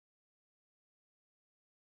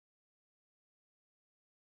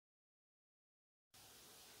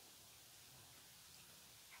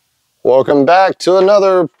Welcome back to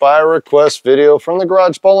another by request video from the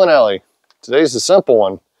Garage Bowling Alley. Today's a simple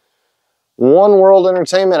one. One World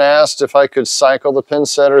Entertainment asked if I could cycle the pin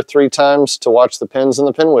setter 3 times to watch the pins in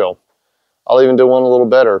the pinwheel. I'll even do one a little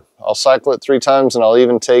better. I'll cycle it 3 times and I'll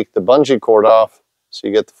even take the bungee cord off so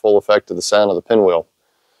you get the full effect of the sound of the pinwheel.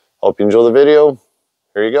 Hope you enjoy the video.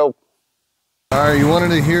 Here you go. Alright, you wanted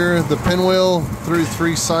to hear the pinwheel through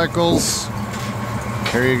 3 cycles.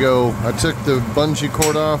 Here you go. I took the bungee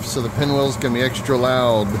cord off so the pinwheel's gonna be extra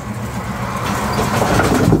loud.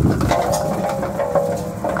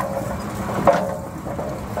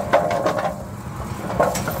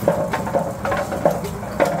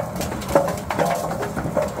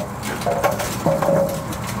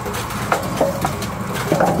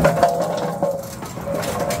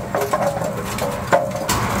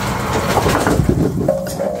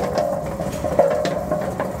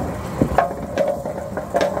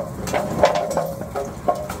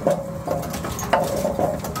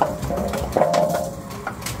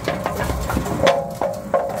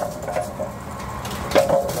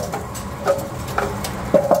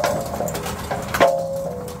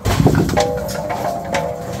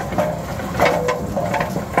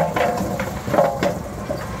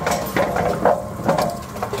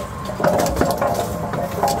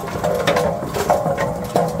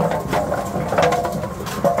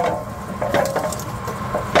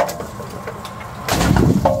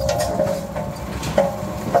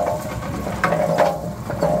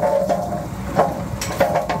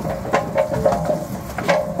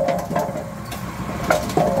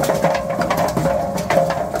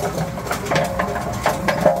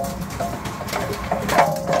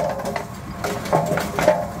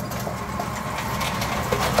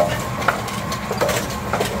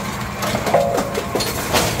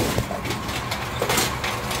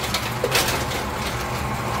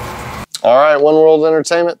 Alright, One World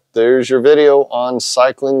Entertainment, there's your video on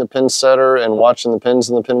cycling the pin setter and watching the pins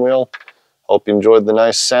in the pinwheel. Hope you enjoyed the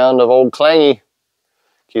nice sound of old Clangy.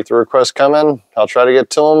 Keep the requests coming. I'll try to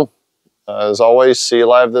get to them. As always, see you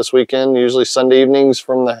live this weekend, usually Sunday evenings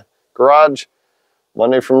from the garage,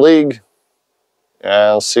 Monday from League. And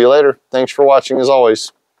I'll see you later. Thanks for watching as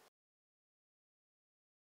always.